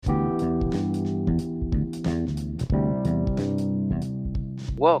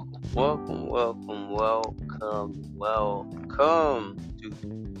Welcome to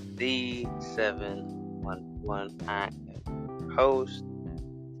the 711. I am your host.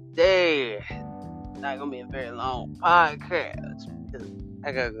 Today, it's not gonna be a very long podcast because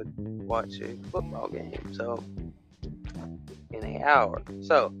I gotta go watch a football game. So, in an hour.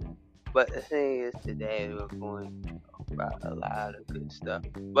 But the thing is, today we're going to talk about a lot of good stuff.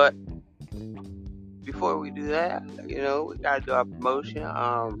 But before we do that, we gotta do our promotion.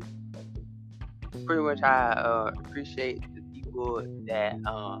 Pretty much I appreciate the people that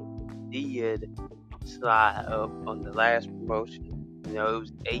did slide up on the last promotion. It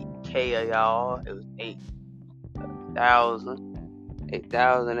was 8K of y'all. It was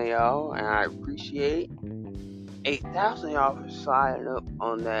 8,000 of y'all, and I appreciate 8,000 of y'all for sliding up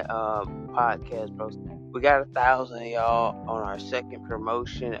on that podcast, bro. We got 1,000 of y'all on our second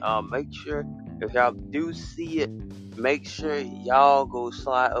promotion. Make sure if y'all do see it, make sure y'all go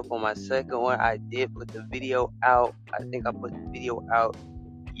slide up on my second one. I did put the video out. I think I put the video out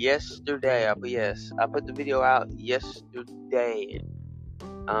yesterday. I put the video out yesterday.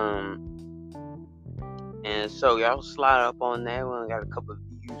 And so y'all slide up on there. We only got a couple of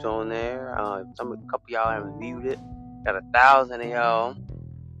views on there. A couple of y'all haven't viewed it. Got 1,000 of y'all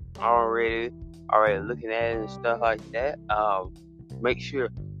already looking at it and stuff like that. Make sure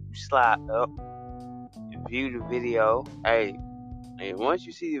you slide up, view the video. Hey, and once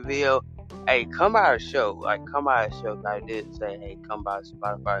you see the video, hey, come by the show. Come by the show. I did say, hey, come by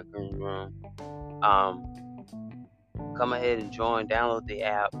Spotify Green Room. Come ahead and download the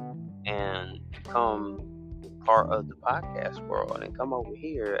app, and become part of the podcast world, and come over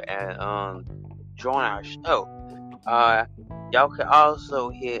here and join our show. Y'all can also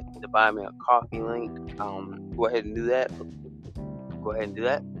hit the Buy Me a Coffee link. Go ahead and do that.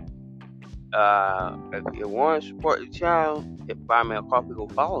 If you want to support the channel, hit Buy Me a Coffee. Go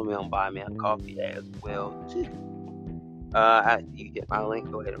follow me on Buy Me a Coffee as well too. After you get my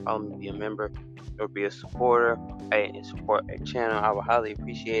link, go ahead and follow me, be a member or be a supporter, and support the channel. I would highly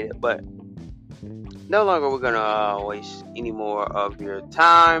appreciate it. But no longer we're gonna waste any more of your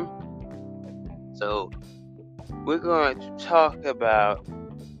time. So we're going to talk about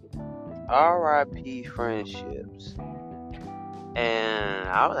RIP friendships. And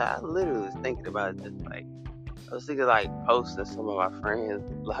I literally was thinking about this. I was thinking posting some of my friends.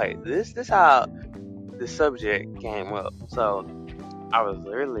 This how the subject came up. So I was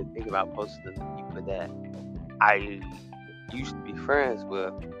literally thinking about posting the people that I used to be friends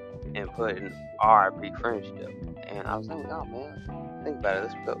with and putting RIP friendship. And I was like, oh man, think about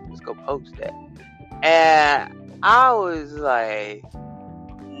it. Let's go post that. And I was like,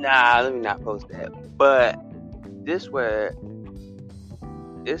 nah, let me not post that. But this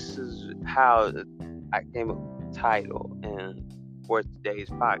is how I came up with the title and for today's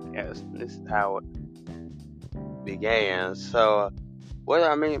podcast. And this is how it began. So, what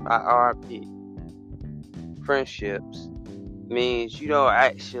I mean by RIP friendships means you don't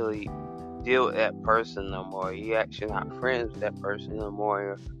actually deal with that person no more. You actually not friends with that person no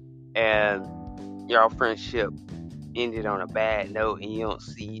more. And your friendship ended on a bad note, and you don't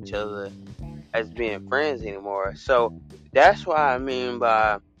see each other as being friends anymore. So that's what I mean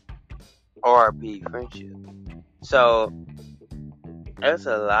by RIP friendship. So there's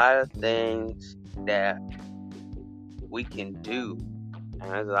a lot of things that we can do,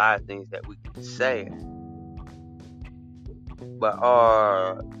 and there's a lot of things that we can say. But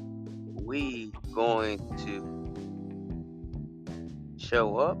are we going to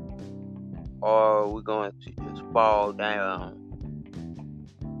show up, or are we going to just fall down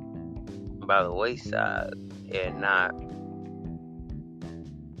by the wayside and not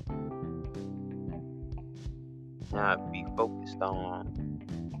be focused on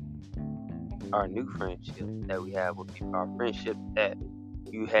our new friendship that we have with people, our friendship that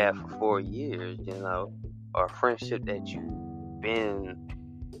you have for 4 years, or friendship that you've been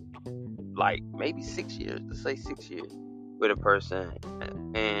maybe 6 years, let's say 6 years with a person,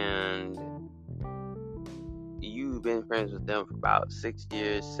 and you've been friends with them for about 6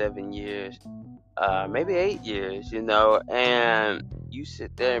 years, 7 years, maybe 8 years, and you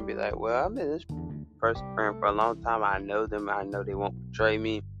sit there and be like, well, I've been this person friend for a long time. I know them. I know they won't betray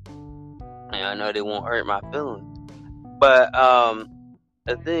me, and I know they won't hurt my feelings. But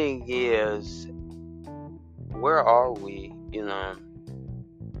the thing is, where are we?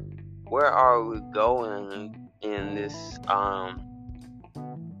 Where are we going in this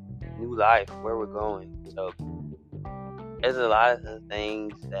new life? Where we're going? So there's a lot of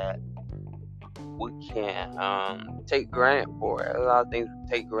things that we can't take granted for. There's a lot of things we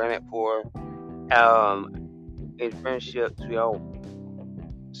take granted for. In friendships,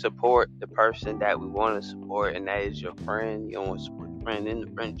 support the person that we want to support, and that is your friend. You don't want to support your friend in the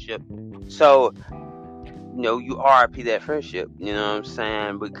friendship. So, you RIP that friendship, you know what I'm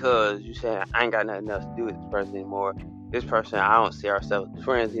saying? Because you say, I ain't got nothing else to do with this person anymore. This person, I don't see ourselves as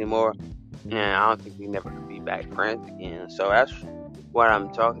friends anymore. And I don't think we never could be back friends again. So that's what I'm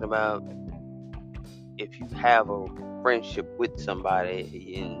talking about. If you have a friendship with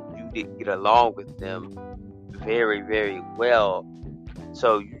somebody and you did get along with them very, very well,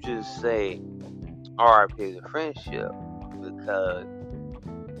 so you just say RIP the friendship because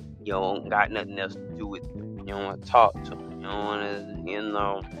you don't got nothing else to do with them. You don't want to talk to them. You don't want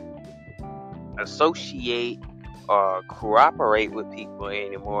to, associate or cooperate with people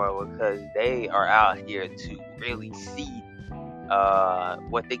anymore because they are out here to really see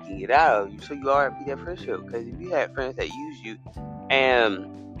what they can get out of you. So you RIP that friendship, because if you had friends that use you,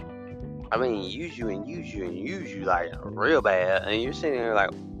 and use you like real bad, and you're sitting there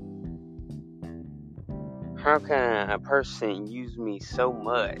like, how can a person use me so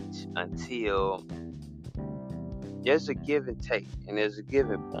much until there's a give and take and there's a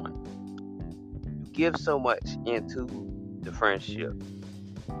giving point? You give so much into the friendship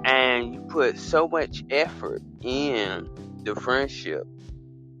and you put so much effort in the friendship,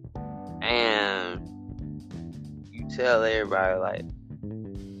 and you tell everybody like,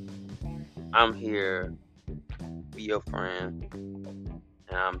 I'm here to be your friend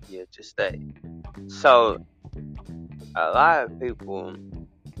and I'm here to stay. So a lot of people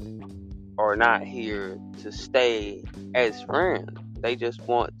are not here to stay as friends. They just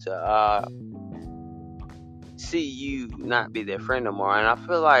want to see you not be their friend no more. And I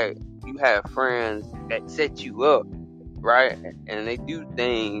feel like you have friends that set you up, right? And they do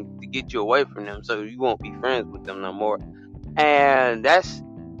things to get you away from them, so you won't be friends with them no more. And that's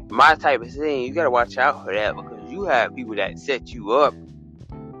my type of thing. You gotta watch out for that, because you have people that set you up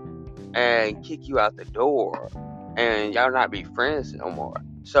and kick you out the door, and y'all not be friends no more.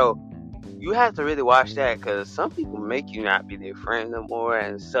 So you have to really watch that, because some people make you not be their friend no more,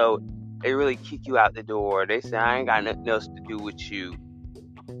 and so they really kick you out the door. They say, I ain't got nothing else to do with you,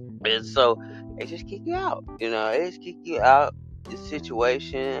 and so they just kick you out. They just kick you out the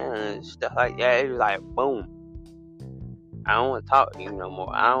situation and stuff like that. It's like, boom, I don't want to talk to you no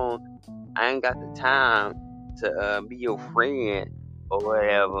more. I ain't got the time to be your friend or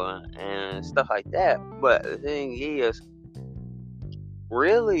whatever and stuff like that. But the thing is,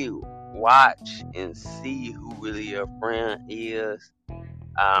 really watch and see who really your friend is.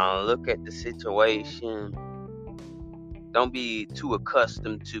 Look at the situation. Don't be too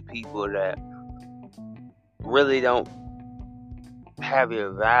accustomed to people that really don't have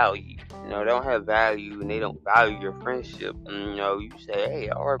your value. They don't have value and they don't value your friendship. And, you say, hey,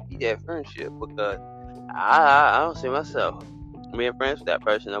 RP that friendship, because I don't see myself being friends with that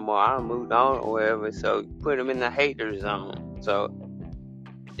person no more. I moved on or whatever. So you put them in the hater zone. So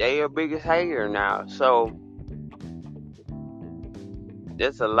they're your biggest hater now. So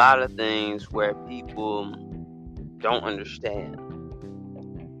there's a lot of things where people don't understand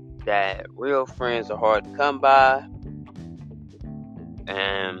that real friends are hard to come by,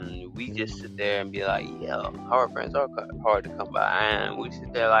 and we just sit there and be like, yeah, our friends are hard to come by, and we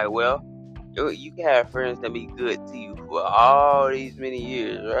sit there like, well, you can have friends that be good to you for all these many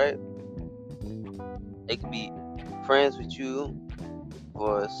years, right? They could be friends with you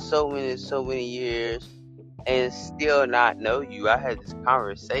for so many years and still not know you. I had this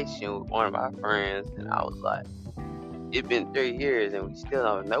conversation with one of my friends, and I was like, it's been 3 years and we still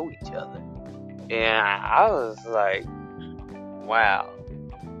don't know each other. And I was like, wow,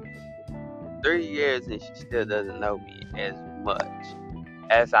 3 years and she still doesn't know me as much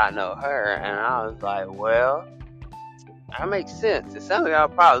as I know her. And I was like, well, that makes sense. And some of y'all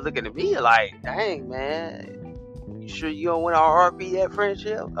probably looking at me like, dang, man, you sure you don't want to RP that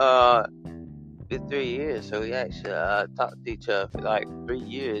friendship? It's 3 years, so we actually talked to each other for like 3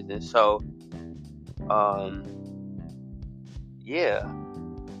 years. And so yeah,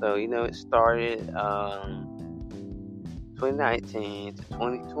 so it started 2019 to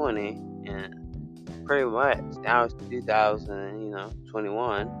 2020, and pretty much now it's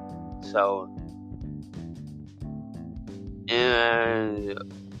 2021. So, and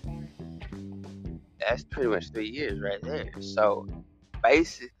that's pretty much 3 years right there. So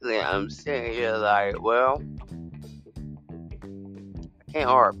basically, I'm sitting here like, well, I can't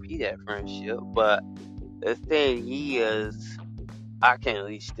RP that friendship, but the thing is, I can at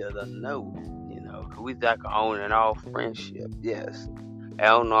least still know, because we like an on and off friendship. Yes, an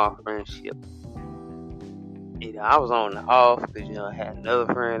on and off friendship. I was on and off because, I had another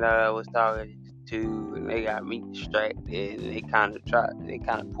friend that I was talking to, and they got me distracted, and they kind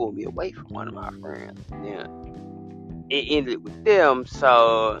of pulled me away from one of my friends. Yeah, it ended with them,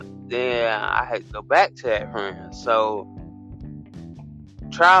 so then I had to go back to that friend. So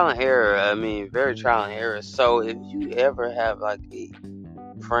trial and error. I mean, very trial and error. So if you ever have like a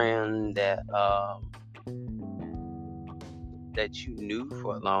friend that you knew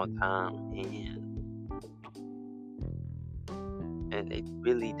for a long time, and they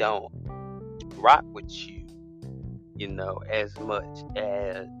really don't rock with you, as much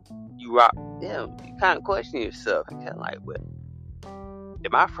as you rock with them, you kind of question yourself. You kind of like, well,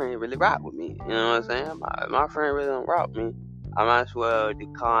 did my friend really rock with me? You know what I'm saying? My friend really don't rock with me. I might as well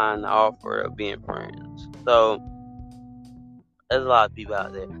decline the offer of being friends. So there's a lot of people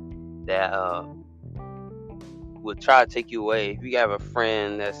out there that will try to take you away. If you have a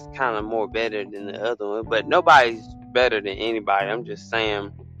friend that's kind of more better than the other one, but nobody's better than anybody. I'm just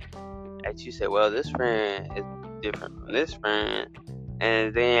saying that you say, well, this friend is different from this friend,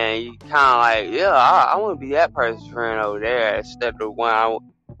 and then you kind of like, yeah, I want to be that person's friend over there instead of the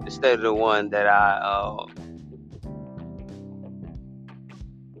one that I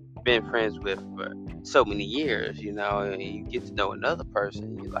been friends with for so many years, and you get to know another person,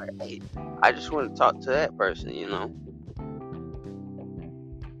 and you're like, hey, I just want to talk to that person,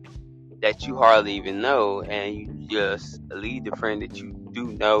 that you hardly even know, and you just leave the friend that you do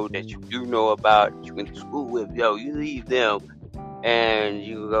know about, that you went to school with, you leave them, and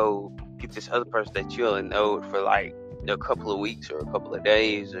you go get this other person that you only know for like a couple of weeks or a couple of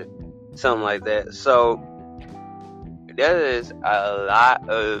days or something like that. So there is a lot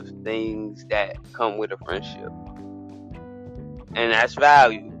of things that come with a friendship, and that's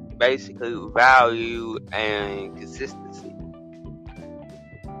value, basically value and consistency.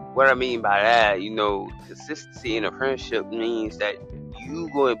 What I mean by that, consistency in a friendship means that you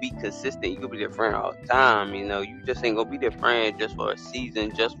going to be consistent. You going to be their friend all the time. You just ain't going to be their friend just for a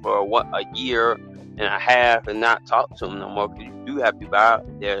season, just for a year and a half, and not talk to them no more, because you do have people out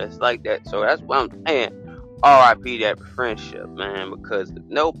there that's like that. So that's what I'm saying. R.I.P. that friendship, man, because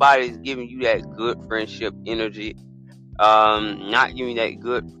nobody's giving you that good friendship energy, not giving you that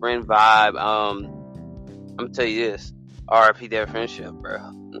good friend vibe. I'm gonna tell you this, R.I.P. that friendship, bro.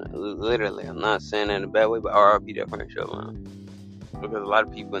 Literally, I'm not saying that in a bad way, but R.I.P. that friendship, man. Because a lot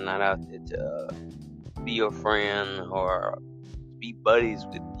of people are not out there to be your friend or be buddies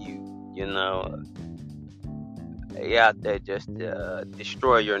with you, They out there just to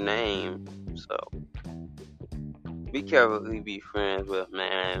destroy your name. So be careful who you be friends with,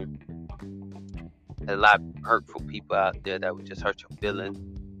 man. There's a lot of hurtful people out there that would just hurt your feelings.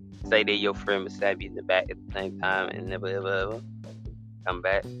 Say they're your friend, but stab you in the back at the same time and never, ever come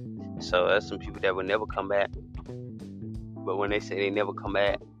back. So there's some people that will never come back. But when they say they never come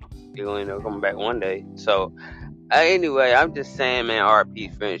back, they're going to come back one day. So anyway, I'm just saying, man,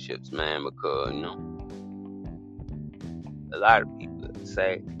 RP friendships, man, because, a lot of people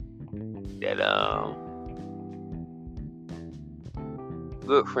say that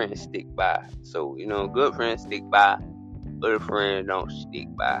good friends stick by. So, good friends stick by, other friends don't stick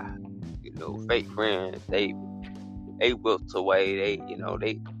by. Fake friends, they wilt away.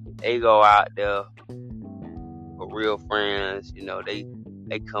 They go out there. For real friends,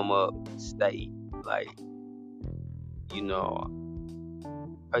 they come up and stay. Like,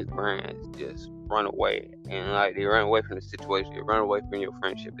 fake friends just run away, and like they run away from the situation, they run away from your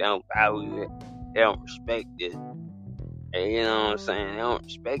friendship. They don't value it, they don't respect it. And you know what I'm saying? They don't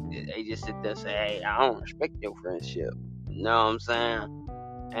respect it. They just sit there and say, hey, I don't respect your friendship. You know what I'm saying?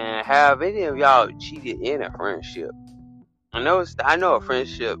 And have any of y'all cheated in a friendship? I know a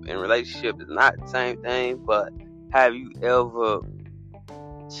friendship and relationship is not the same thing, but have you ever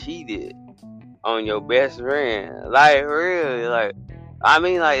cheated on your best friend? Like, for real, like, I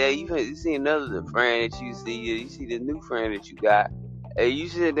mean, like, you see another friend that you see the new friend that you got, and you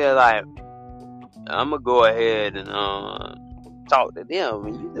sit there like, I'm gonna go ahead and talk to them.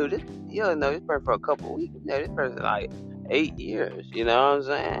 And you don't know this person for a couple of weeks. This person like 8 years. You know what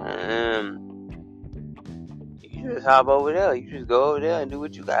I'm saying? You just hop over there. You just go over there and do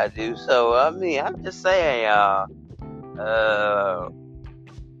what you gotta do. So I mean, I'm just saying, y'all.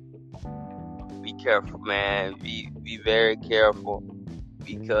 Be careful, man. Be very careful,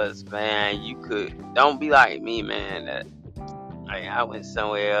 because, man, don't be like me, man. That like I went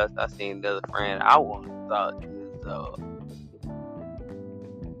somewhere else. I seen another friend I wanted to talk to, so,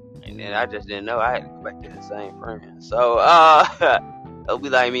 and then I just didn't know I had to go back to the same friend. So don't be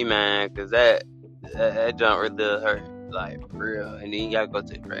like me, man, because that junk really does hurt, like, for real. And then you gotta go to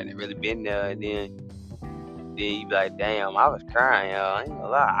the friend that really been there, and then you be like, damn, I was crying, y'all. I ain't gonna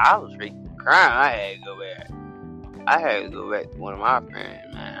lie, I was freaking crying. I had to go back. I had to go back to one of my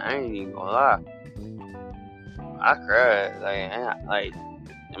friends, man. I ain't even gonna lie. I cried.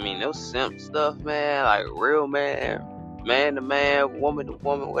 I mean, those simp stuff, man. Like real man, man to man, woman to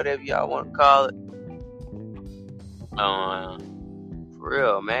woman, whatever y'all want to call it. For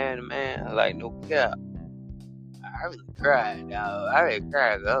real, man to man, like no cap. I really cried, dog. I really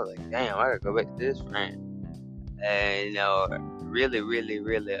cried. I was like, damn, I gotta go back to this friend. And really, really,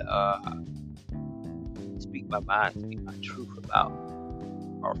 really, speak my mind, speak my truth about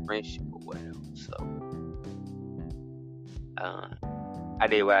our friendship or whatever. So, I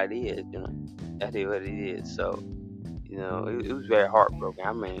did what I did, I did what I did. So, it was very heartbroken.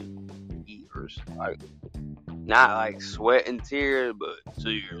 I mean, years, like, not like sweat and tears, but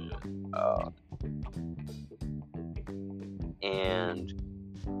tears. And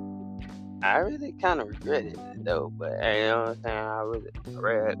I really kind of regretted it though, but you know what I'm saying? I really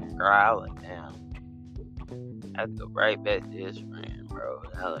had to cry. I was like, damn. I had to go right back to this friend, bro.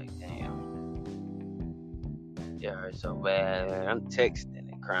 I was like, damn. Yeah, hurt so bad. I'm texting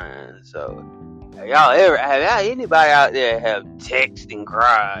and crying. So, have anybody out there have text and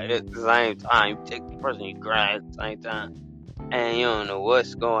cried at the same time? You text the person, you cry at the same time, and you don't know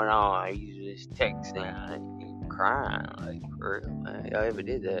what's going on. You just texting and you crying, like for real, man. Y'all ever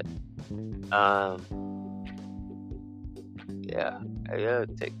did that? Yeah,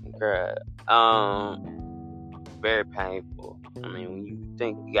 text and cry. Very painful. I mean, when you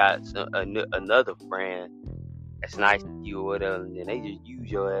think you got another friend that's nice to you or whatever, and then they just use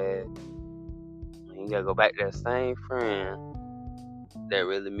your ass. You gotta go back to that same friend that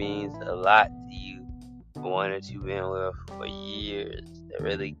really means a lot to you, the one that you've been with for years, that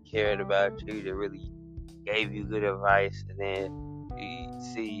really cared about you, that really gave you good advice, and then you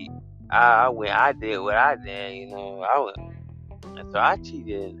see, I did what I did, so I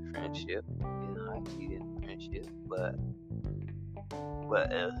cheated in the friendship, but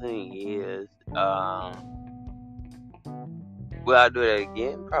the thing is, will I do that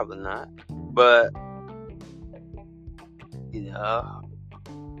again? Probably not. But I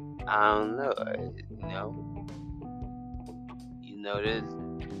don't know. There's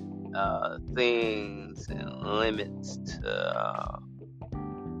things and limits to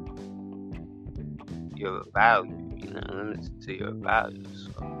your value. Limits to your values.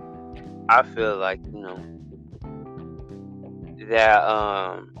 So I feel like that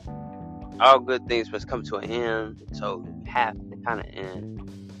all good things must come to an end. So you have to kind of end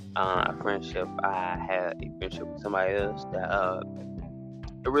a friendship. I had a friendship with somebody else that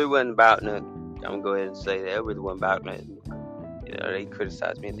it really wasn't about nothing. I'm gonna go ahead and say that it really wasn't about nothing. They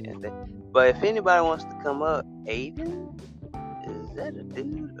criticized me at the end of the day. But if anybody wants to come up, Aiden, is that a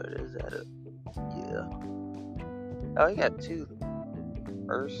dude or is that a Oh, he got two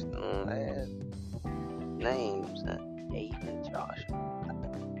first and last names, Aiden Josh.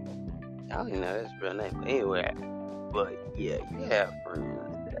 I don't even know his real name, but anyway. But yeah, you have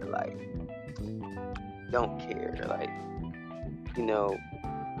friends that like don't care, like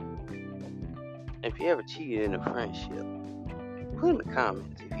if you ever cheated in a friendship, put in the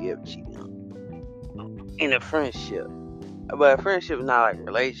comments if you ever cheated in a friendship. But a friendship is not like a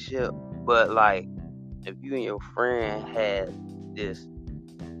relationship, but like if you and your friend had this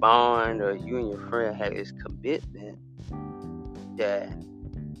bond, or you and your friend had this commitment that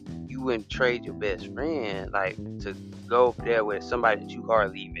you wouldn't trade your best friend, like to go over there with somebody that you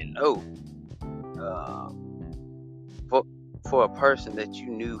hardly even know, for a person that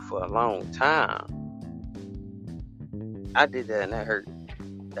you knew for a long time. I did that and that hurt.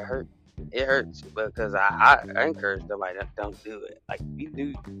 It hurts because I encourage somebody that don't do it. Like if you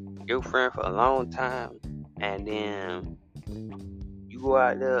knew your friend for a long time and then you go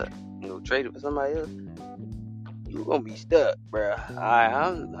out there and trade it for somebody else, you gonna be stuck, bro.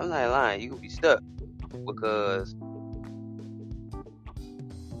 I'm not lying. You gonna be stuck because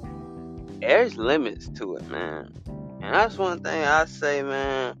there's limits to it, man. And that's one thing I say,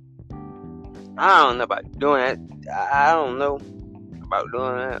 man. I don't know about doing that. I don't know about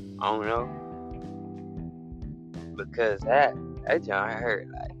doing that. I don't know, because that joint hurt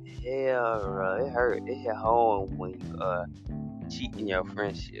like hell, bro. It hurt. It hit home when you cheat in your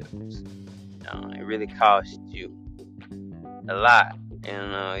friendships. It really costs you a lot.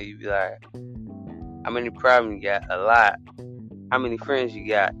 And you be like, how many problems you got? A lot. How many friends you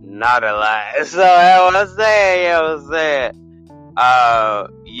got? Not a lot. So that's what I'm saying.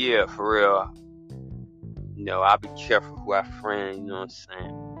 Yeah, for real. I'll be careful who I friend. You know what I'm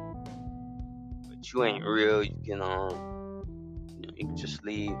saying? But you ain't real. You can you can just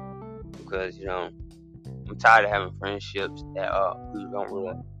leave, because I'm tired of having friendships that who don't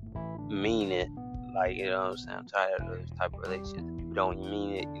really mean it. Like, you know what I'm saying? I'm tired of those type of relationships. You don't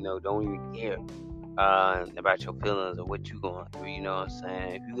mean it, don't even care about your feelings or what you going through, you know what I'm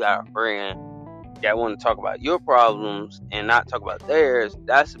saying? If you got a friend that want to talk about your problems and not talk about theirs,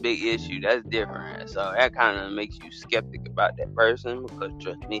 that's a big issue. That's different. So that kind of makes you skeptic about that person, because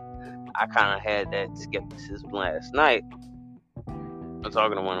trust me, I kind of had that skepticism last night. I was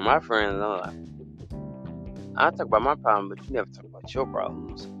talking to one of my friends, and I'm like, I talk about my problem, but you never talk about your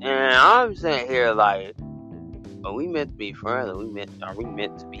problems. And I'm sitting here like, are we meant to be friends? Are we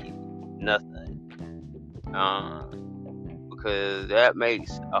meant to be nothing? Because that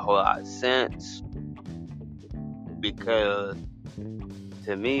makes a whole lot of sense. Because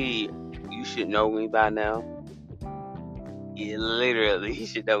to me, you should know me by now. You literally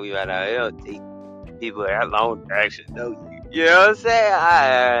should know me by now. It don't take people that long to actually know you. You know what I'm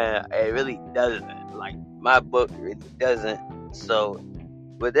saying? It really doesn't. Like, my book really doesn't. So,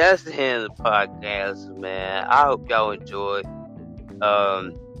 but that's the end of the podcast, man. I hope y'all enjoyed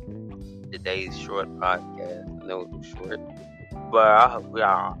today's short podcast. I know it was short, but I hope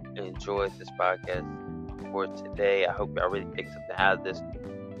y'all enjoyed this podcast for today. I hope y'all really take something out of this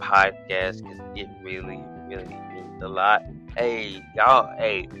podcast, because it really, really means a lot. Hey, y'all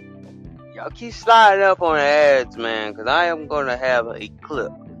keep sliding up on the ads, man, because I am going to have a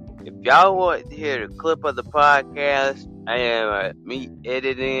clip. If y'all want to hear the clip of the podcast, I am me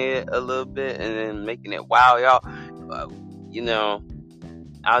editing it a little bit and then making it wow, y'all.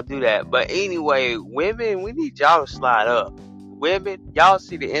 I'll do that. But anyway, women, we need y'all to slide up. Women, y'all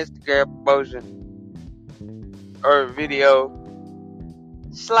see the Instagram promotion or video?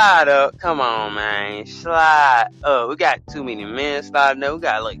 Slide up. Come on, man. Slide up. We got too many men sliding up. We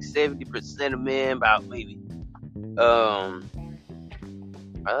got like 70% of men, about maybe, I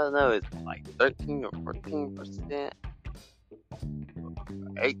don't know, it's like 13 or 14%,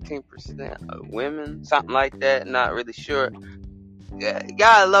 18% of women, something like that. Not really sure.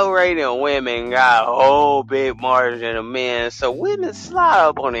 Got a low rating of women, got a whole big margin of men. So women, slide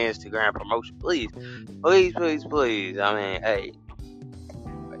up on the Instagram promotion, please. Please, please, please. I mean, hey,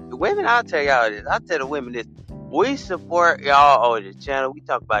 the women, I'll tell y'all this. I'll tell the women this. We support y'all on this channel. We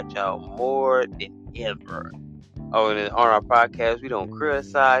talk about y'all more than ever on our podcast. We don't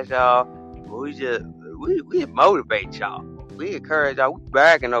criticize y'all. We motivate y'all. We encourage y'all. We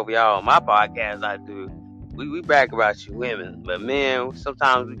bragging over y'all on my podcast. I do. We brag about you women, but men,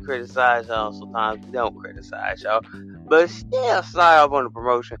 sometimes we criticize y'all, sometimes we don't criticize y'all. But still, slide up on the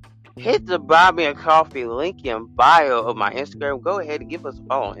promotion. Hit the Buy Me a Coffee link in bio of my Instagram. Go ahead and give us a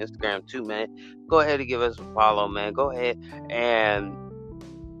follow on Instagram too, man. Go ahead and give us a follow, man. Go ahead and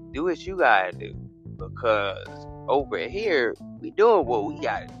do what you gotta do, because over here we doing what we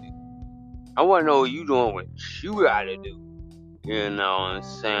gotta do. I wanna know you doing what you gotta do. You know what I'm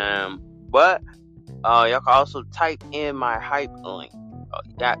saying? But y'all can also type in my hype link. All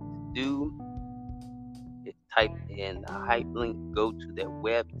you got to do is type in the hype link. Go to the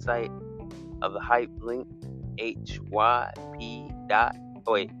website of the hype link, hy.page.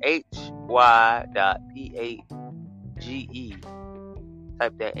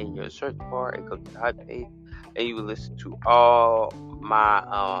 Type that in your search bar and go to the hype page, and you will listen to all my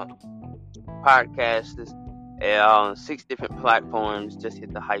podcasts on 6 different platforms. Just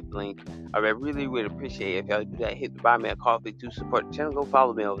hit the hype link. I really would appreciate it if y'all do that. Hit the Buy Me a Coffee to support the channel. Go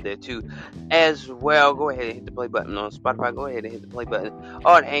follow me over there too as well. Go ahead and hit the play button on Spotify. Go ahead and hit the play button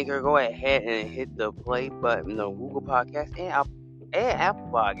on Anchor. Go ahead and hit the play button on Google Podcasts and Apple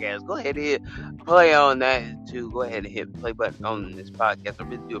Podcasts. Go ahead and hit play on that too. Go ahead and hit the play button on this podcast. I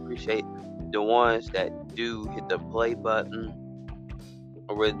really do appreciate the ones that do hit the play button.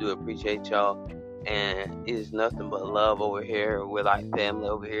 I really do appreciate y'all. And it is nothing but love over here. We're like family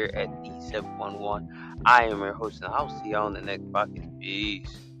over here at E711. I am your host, and I'll see y'all on the next podcast.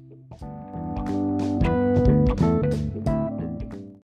 Peace.